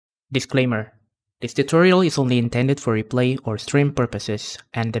Disclaimer: this tutorial is only intended for replay or stream purposes,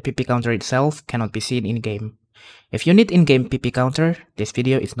 and the PP counter itself cannot be seen in-game. If you need in-game PP counter, this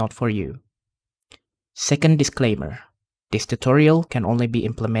video is not for you. Second disclaimer: this tutorial can only be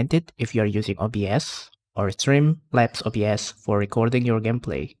implemented if you are using OBS or Streamlabs OBS for recording your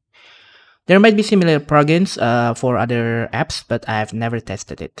gameplay. There might be similar plugins for other apps, but I've never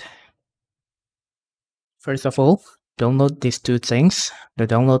tested it. First of all, download these two things. The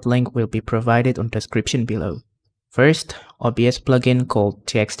download link will be provided on the description below. First, OBS plugin called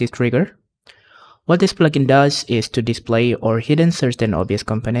TXT Trigger. What this plugin does is to display or hidden certain OBS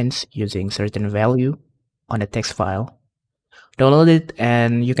components using certain value on a text file. Download it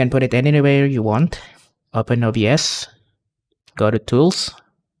and you can put it anywhere you want. Open OBS, go to Tools,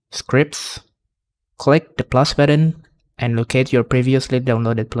 Scripts, click the plus button, and locate your previously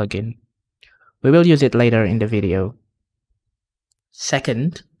downloaded plugin. We will use it later in the video.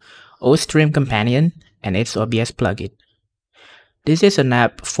 Second, OStream Companion and its OBS plugin. This is an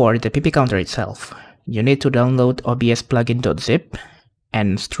app for the PP counter itself. You need to download OBS plugin.zip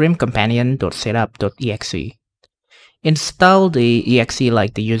and streamcompanion.setup.exe. Install the exe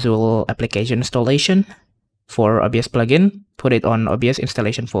like the usual application installation. For OBS plugin, put it on OBS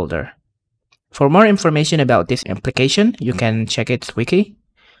installation folder. For more information about this application, you can check its wiki.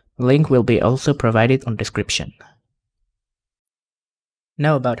 Link will be also provided on description.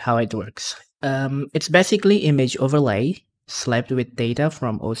 Now about how it works. It's basically image overlay slapped with data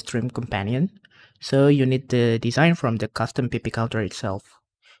from OStream Companion. So you need the design from the custom PP counter itself.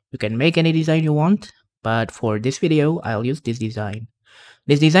 You can make any design you want, but for this video, I'll use this design.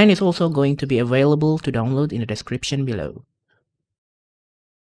 This design is also going to be available to download in the description below.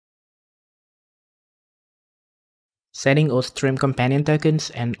 Setting OStream Companion tokens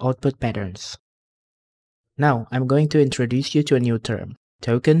and output patterns. Now, I'm going to introduce you to a new term,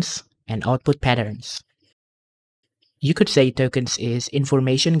 tokens and output patterns. You could say tokens is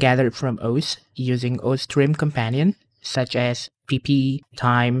information gathered from OS using OStream Companion, such as PP,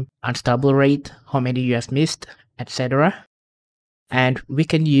 time, unstable rate, how many you have missed, etc. And we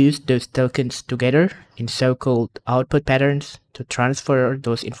can use those tokens together in so-called output patterns to transfer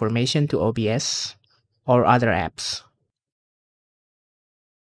those information to OBS or other apps.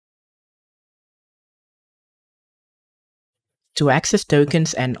 To access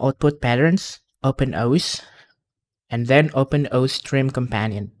tokens and output patterns, open OS and then open OStream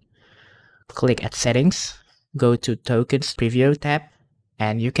Companion. Click at Settings, go to Tokens Preview tab,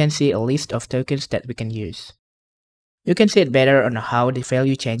 and you can see a list of tokens that we can use. You can see it better on how the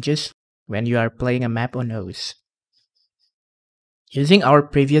value changes when you are playing a map on OS. Using our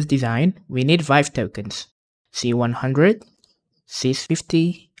previous design, we need 5 tokens: C100,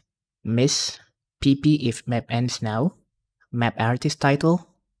 C50, Miss, PP if map ends now, map artist title,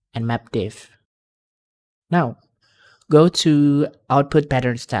 and map div. Now, go to Output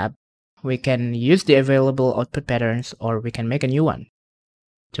Patterns tab. We can use the available output patterns or we can make a new one.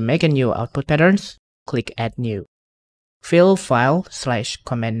 To make a new output patterns, click Add New. Fill file /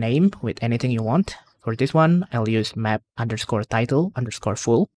 command name with anything you want. For this one, I'll use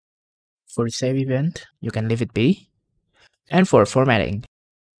map_title_full. For save event, you can leave it be. And for formatting,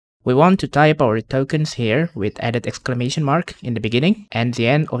 we want to type our tokens here with added exclamation mark in the beginning and the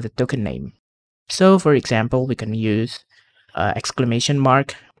end of the token name. So for example, we can use exclamation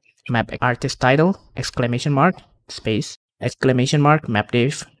mark map artist title exclamation mark space exclamation mark map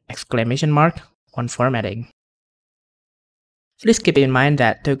div exclamation mark on formatting. Please keep in mind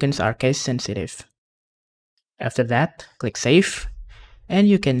that tokens are case sensitive. After that, click Save, and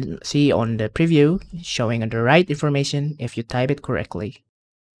you can see on the preview showing the right information if you type it correctly.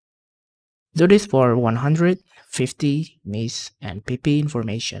 Do this for 100, 50, Miss, and PP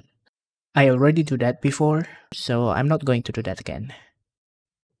information. I already do that before, so I'm not going to do that again.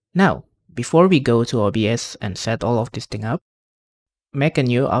 Now, before we go to OBS and set all of this thing up, make a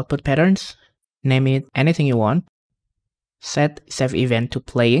new output patterns, name it anything you want, set save event to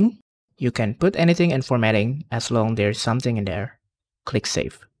playing. You can put anything in formatting as long there's something in there. Click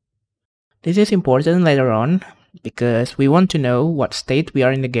Save. This is important later on because we want to know what state we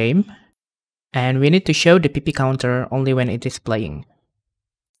are in the game, and we need to show the PP counter only when it is playing.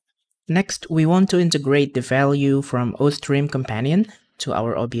 Next, we want to integrate the value from OStream Companion to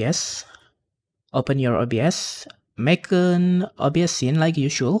our OBS. Open your OBS, make an OBS scene like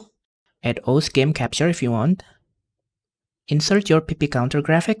usual, add OS game capture if you want. Insert your PP counter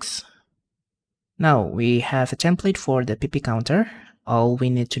graphics. Now we have a template for the PP counter. All we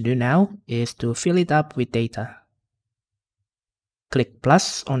need to do now is to fill it up with data. Click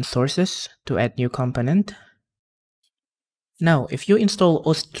plus on sources to add new component. Now, if you install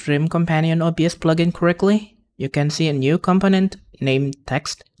OStream Companion OBS plugin correctly, you can see a new component named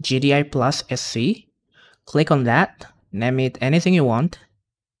text GDI plus SC. Click on that, name it anything you want.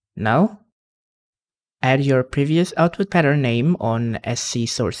 Now, add your previous output pattern name on SC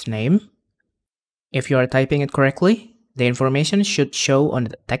source name. If you are typing it correctly, the information should show on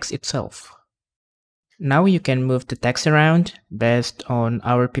the text itself. Now you can move the text around based on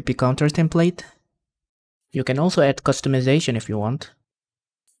our PP counter template. You can also add customization if you want.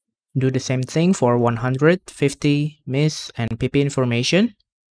 Do the same thing for 100, 50, miss, and PP information.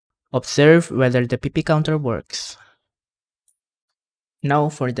 Observe whether the PP counter works. Now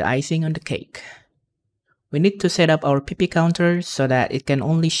for the icing on the cake. We need to set up our PP counter so that it can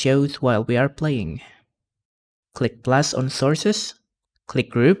only show while we are playing. Click plus on sources, click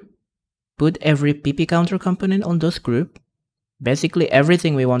group, put every PP counter component on those group. Basically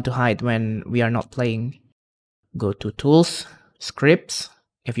everything we want to hide when we are not playing. Go to tools, scripts.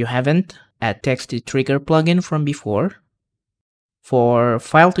 If you haven't, add TXT trigger plugin from before. For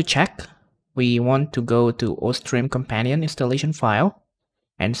file to check, we want to go to OStream Companion installation file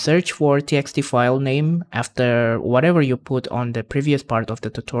and search for TXT file name after whatever you put on the previous part of the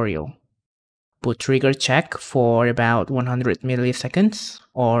tutorial. Put trigger check for about 100 milliseconds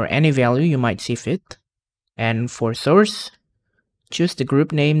or any value you might see fit. And for source, choose the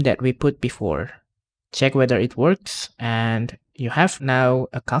group name that we put before. Check whether it works, and you have now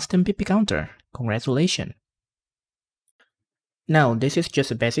a custom PP counter. Congratulations! Now, this is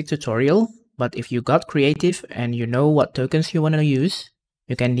just a basic tutorial, but if you got creative and you know what tokens you want to use,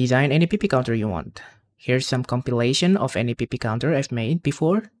 you can design any PP counter you want. Here's some compilation of any PP counter I've made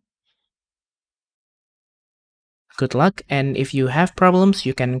before. Good luck, and if you have problems,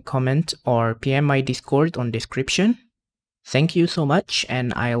 you can comment or PM my Discord on description. Thank you so much,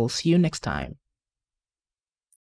 and I'll see you next time.